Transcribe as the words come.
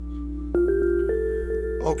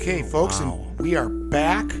Okay, folks, and we are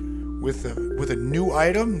back with a new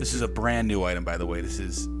item. This is a brand new item, by the way. This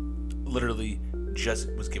is literally just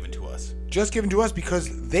was given to us. Just given to us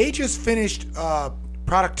because they just finished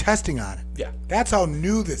product testing on it. Yeah. That's how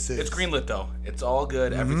new this is. It's greenlit, though. It's all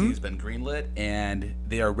good. Mm-hmm. Everything's been greenlit, and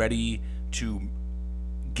they are ready to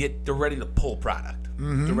they're ready to pull product.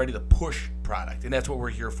 Mm-hmm. They're ready to push product, and that's what we're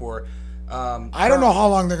here for. I don't know how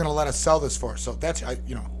long they're going to let us sell this for, so that's,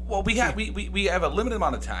 Well, we have a limited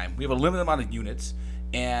amount of time. We have a limited amount of units,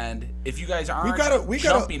 and if you guys aren't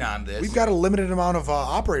jumping on this, we've got a limited amount of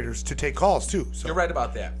operators to take calls too. So. You're right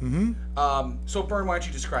about that. Mm-hmm. So, Bern, why don't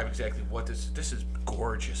you describe exactly what this is?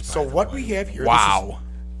 Gorgeous. So what we have here? Wow.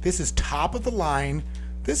 This is top of the line.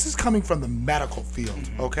 This is coming from the medical field.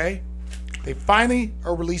 Mm-hmm. Okay. They finally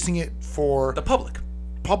are releasing it for the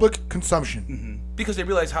public consumption. Mm-hmm. Because they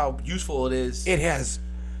realize how useful it is. It has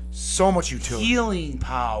so much utility. Healing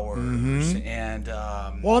powers. Mm-hmm. And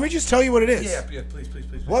well, let me just tell you what it is. Yeah, please.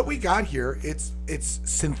 What we got here, it's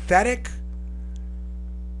synthetic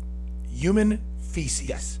human feces.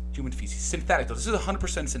 Yes, human feces. Synthetic, though. This is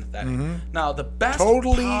 100% synthetic. Mm-hmm. Now, the best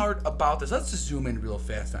part about this, let's just zoom in real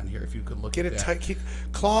fast on here if you could look at that. Tight,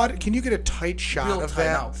 Claude, can you get a tight shot of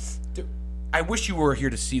that? Now, I wish you were here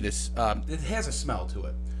to see this. It has a smell to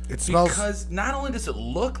it. It smells... Because not only does it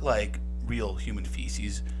look like real human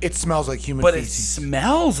feces... It smells like human feces. But it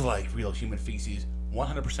smells like real human feces.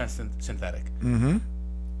 100% synthetic. Mm-hmm.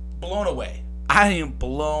 Blown away. I am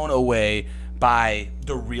blown away by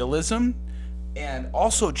the realism and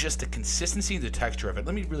also just the consistency and the texture of it.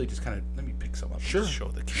 Let me really just let me pick some up and just show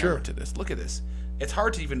the camera to this. Look at this. It's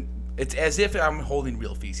hard to even... It's as if I'm holding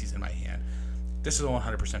real feces in my hand. This is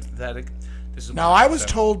 100% synthetic. Now, I was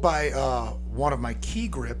told by one of my key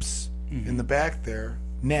grips in the back there,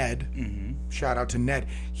 Ned, shout out to Ned,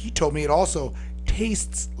 he told me it also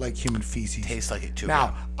tastes like human feces. Tastes like it too.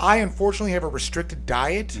 Now, I unfortunately have a restricted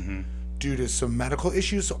diet due to some medical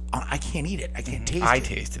issues, so I can't eat it. I can't taste it. I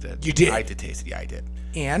tasted it. You did? I did taste it. Yeah, I did.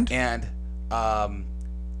 And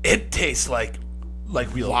it tastes like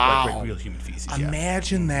real, like real human feces.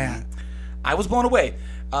 Imagine that. I was blown away.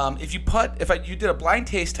 If you did a blind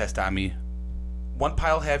taste test on me, one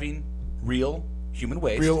pile having real human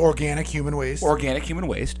waste. Real organic human waste. Organic human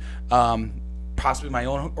waste. Possibly my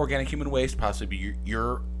own organic human waste. Possibly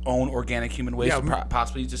your own organic human waste. Yeah,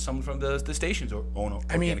 possibly just someone from the station's own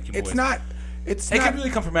organic human waste. It can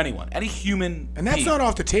really come from anyone. Any human. And that's not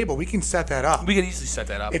off the table. We can set that up. We can easily set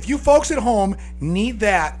that up. If you folks at home need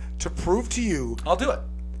that to prove to you. I'll do it.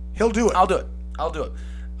 He'll do it. I'll do it.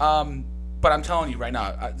 But I'm telling you right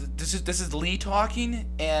now, this is Lee talking,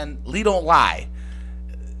 and Lee don't lie.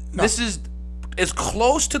 No. This is as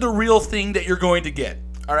close to the real thing that you're going to get.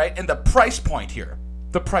 All right, and the price point here.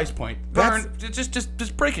 The price point. Bern,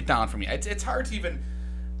 just break it down for me. It's hard to even.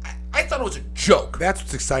 I thought it was a joke. That's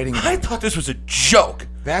what's exciting. I thought this was a joke.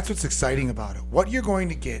 That's what's exciting about it. What you're going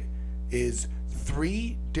to get is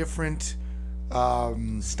 3 different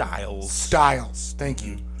styles. Styles. Thank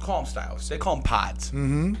you. Call them styles. They call them pods.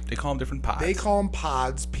 Mm-hmm. They call them different pods. They call them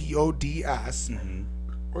pods. P-O-D-S. Mm-hmm.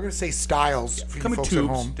 We're gonna say styles for you folks tubes.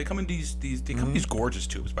 At home. They come in these these gorgeous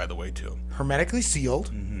tubes, by the way, too. Hermetically sealed.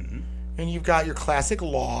 Mm-hmm. And you've got your classic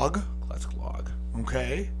log.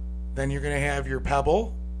 Okay. Then you're gonna have your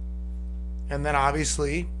pebble, and then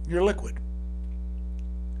obviously your liquid.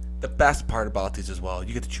 The best part about these as well,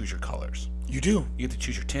 you get to choose your colors. You do. You get to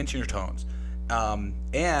choose your tints and your tones.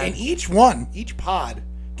 And each pod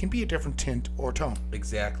can be a different tint or tone.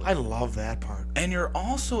 Exactly. I love that part. And you're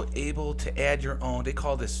also able to add your own, they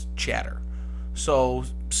call this chatter. So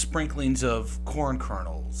sprinklings of corn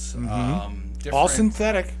kernels, all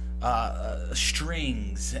synthetic.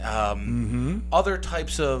 Strings, other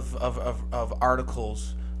types of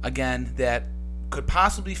articles, again, that could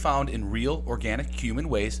possibly be found in real organic human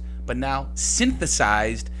waste, but now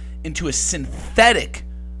synthesized into a synthetic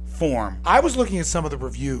form. I was looking at some of the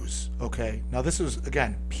reviews. Okay, now this was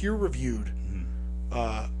again peer reviewed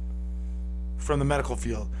from the medical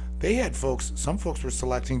field. They had some folks were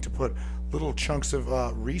selecting to put little chunks of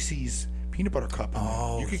Reese's peanut butter cup in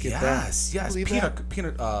there. You could get that. Yes,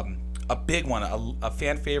 peanut. A big one, a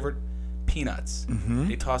fan favorite, peanuts. Mm-hmm.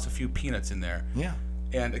 They toss a few peanuts in there. Yeah.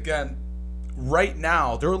 And again, right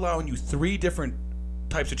now they're allowing you 3 different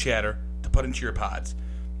types of chatter to put into your pods.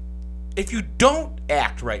 If you don't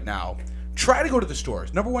act right now, try to go to the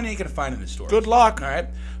stores. Number 1, you ain't going to find it in the stores. Good luck. All right?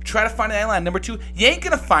 Try to find it online. Number 2, you ain't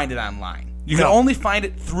going to find it online. You can only find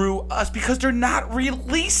it through us because they're not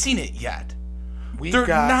releasing it yet. They're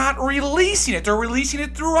not releasing it. They're releasing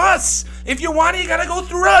it through us. If you want it, you got to go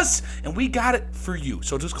through us. And we got it for you.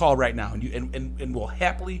 So just call right now, and we'll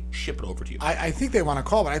happily ship it over to you. I think they want to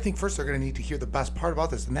call, but I think first they're going to need to hear the best part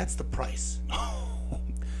about this, and that's the price.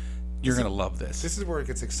 You're going to love this. This is where it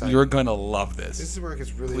gets exciting. You're going to love this. This is where it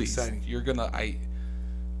gets really exciting. You're going to...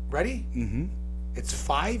 Ready? Mm-hmm. It's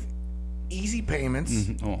 5 easy payments.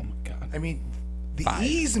 Mm-hmm. Oh, my God. I mean, the 5.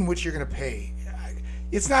 ease in which you're going to pay...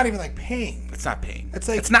 It's not even like paying. It's not paying.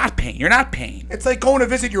 It's not paying. You're not paying. It's like going to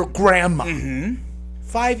visit your grandma. Mm-hmm.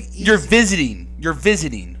 5 easy. You're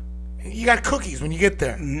visiting. You got cookies when you get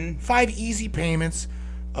there. Mm-hmm. 5 easy payments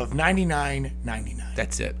of $99.99.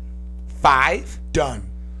 That's it. 5? Done.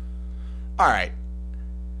 All right.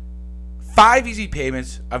 5 easy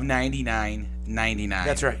payments of $99.99.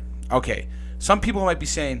 That's right. Okay. Some people might be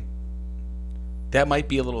saying that might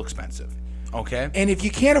be a little expensive. Okay. And if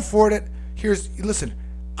you can't afford it, listen.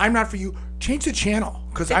 I'm not for you. Change the channel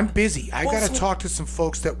because I'm busy. I got to talk to some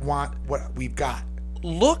folks that want what we've got.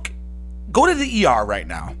 Go to the ER right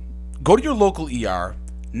now. Go to your local ER.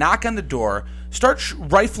 Knock on the door. Start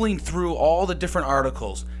rifling through all the different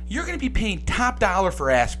articles. You're going to be paying top dollar for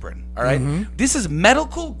aspirin, all right? Mm-hmm. This is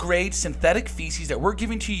medical grade synthetic feces that we're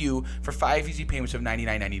giving to you for 5 easy payments of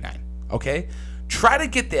 $99.99, okay? Try to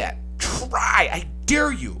get that. Try. I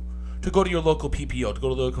dare you to go to your local PPO, to go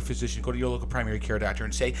to the local physician, go to your local primary care doctor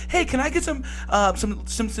and say, hey, can I get some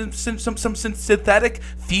synthetic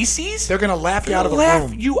feces? They're going to laugh you out of the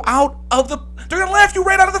room. They're going to laugh you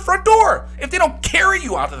right out of the front door if they don't carry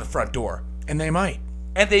you out of the front door. And they might.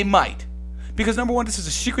 Because number one, this is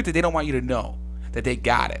a secret that they don't want you to know, that they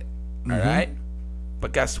got it. Mm-hmm. All right?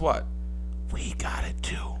 But guess what? We got it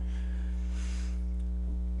too.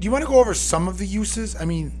 Do you want to go over some of the uses? I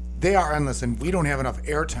mean, they are endless, and we don't have enough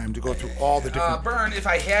airtime to go through all the different... Bern, if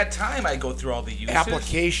I had time, I'd go through all the uses.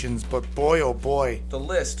 Applications, but boy, oh boy. The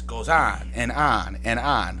list goes on and on and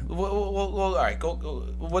on. Well, all right, go.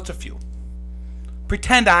 What's a few?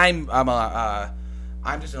 Pretend I'm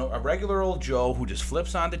just a regular old Joe who just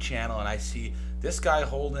flips on the channel, and I see this guy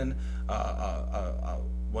holding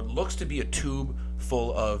what looks to be a tube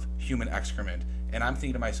full of human excrement, and I'm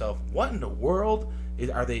thinking to myself, what in the world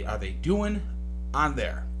are they doing on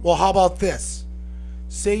there? Well, how about this?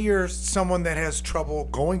 Say you're someone that has trouble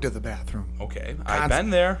going to the bathroom. Okay, I've been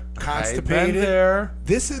there. Constipated. I've been there.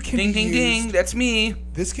 This can ding, be ding, used, ding. That's me.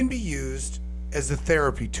 This can be used as a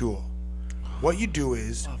therapy tool. What you do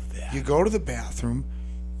is you go to the bathroom,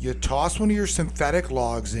 you toss one of your synthetic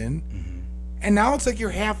logs in, and now it's like you're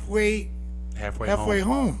halfway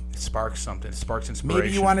home. It sparks something. It sparks inspiration.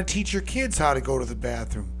 Maybe you want to teach your kids how to go to the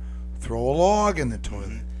bathroom. Throw a log in the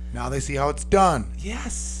toilet. Now they see how it's done.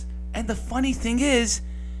 Yes. And the funny thing is,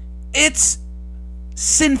 it's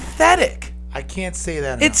synthetic. I can't say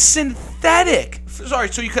that enough. It's synthetic. Sorry,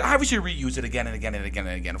 so you could obviously reuse it again and again and again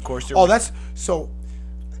and again. Of course.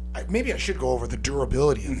 Maybe I should go over the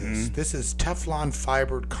durability of this. This is Teflon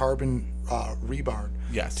fibered carbon rebar.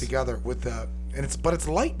 Yes. Together with but it's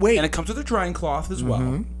lightweight. And it comes with a drying cloth as well.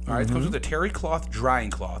 All right, it comes with a terry cloth drying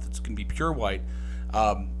cloth. It's going to be pure white.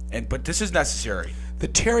 But this is necessary. The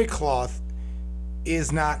terry cloth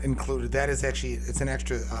is not included. That is actually, it's an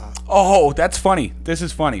extra. That's funny. This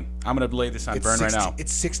is funny. I'm going to lay this on Bern right now.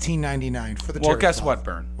 It's $16.99 for the terry cloth. Well, guess what,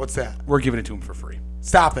 Bern? What's that? We're giving it to him for free.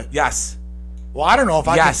 Stop it. Yes. Well, I don't know if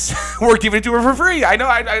I can. Yes, we're giving it to her for free. I know.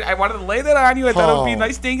 I wanted to lay that on you. I thought it would be a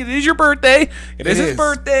nice thing. It is your birthday. It is his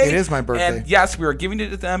birthday. It is my birthday. And yes, we are giving it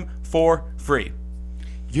to them for free.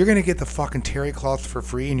 You're going to get the fucking terry cloth for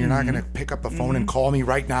free, and you're not going to pick up a phone and call me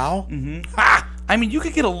right now? Ha! I mean, you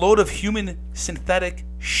could get a load of human synthetic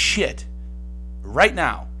shit right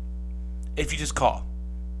now if you just call.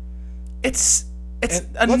 It's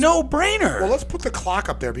a no-brainer. Well, let's put the clock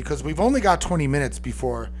up there because we've only got 20 minutes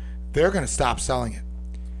before they're going to stop selling it.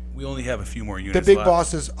 We only have a few more units The big left.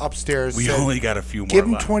 bosses upstairs We only got a few more give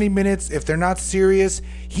him left. 20 minutes. If they're not serious,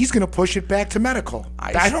 he's going to push it back to medical.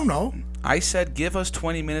 I don't know. I said give us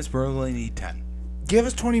 20 minutes. We're only need 10. Give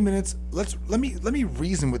us 20 minutes. Let me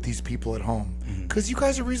reason with these people at home because you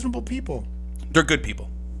guys are reasonable people. They're good people.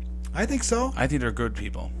 I think so. I think they're good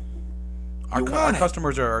people. Our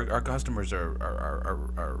customers are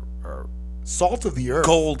salt of the earth.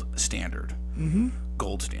 Gold standard.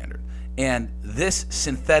 Gold standard. And this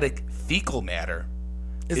synthetic fecal matter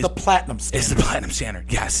is the platinum standard. It's the platinum standard.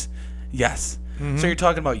 Yes. So you're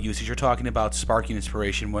talking about usage. You're talking about sparking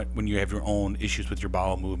inspiration when you have your own issues with your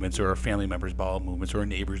bowel movements, or a family member's bowel movements, or a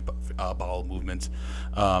neighbor's bowel movements,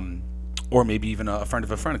 or maybe even a friend of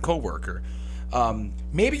a friend, a coworker.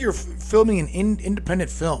 Maybe you're filming an independent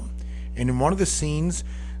film, and in one of the scenes,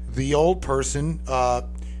 the old person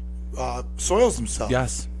soils themselves.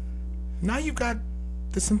 Yes. Now you've got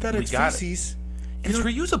the synthetic feces. It's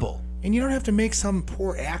reusable. And you don't have to make some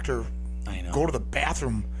poor actor go to the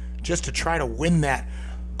bathroom just to try to win that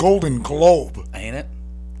Golden Globe. Ain't it?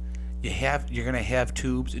 You're gonna have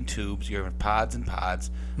tubes and tubes. You're gonna have pods and pods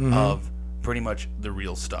of pretty much the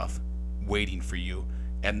real stuff waiting for you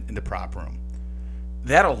and in the prop room.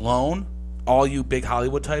 That alone, all you big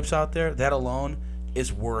Hollywood types out there, that alone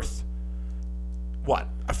is worth what?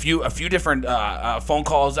 A few different phone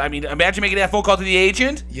calls. I mean, imagine making that phone call to the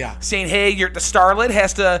agent. Yeah. Saying, hey, the starlet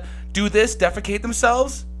has to do this, defecate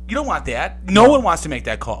themselves. You don't want that. No one wants to make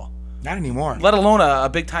that call. Not anymore. Let alone a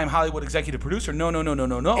big-time Hollywood executive producer. No.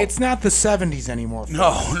 It's not the 70s anymore.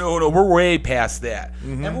 Folks. No. We're way past that.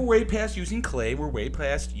 And we're way past using clay. We're way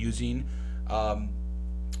past using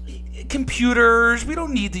computers. We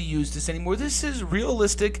don't need to use this anymore. This is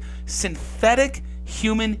realistic, synthetic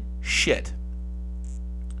human shit.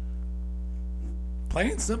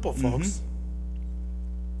 Plain and simple, folks.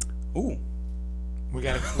 Ooh. We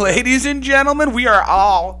got it. Ladies and gentlemen, we are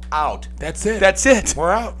all out. That's it. We're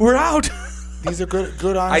out. These are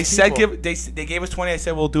good honest I said people. they gave us 20. I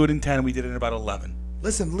said we'll do it in 10. And we did it in about 11.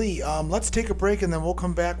 Listen, Lee, let's take a break and then we'll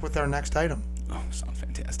come back with our next item. Oh, sounds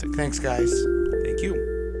fantastic. Thanks, guys. Thank you.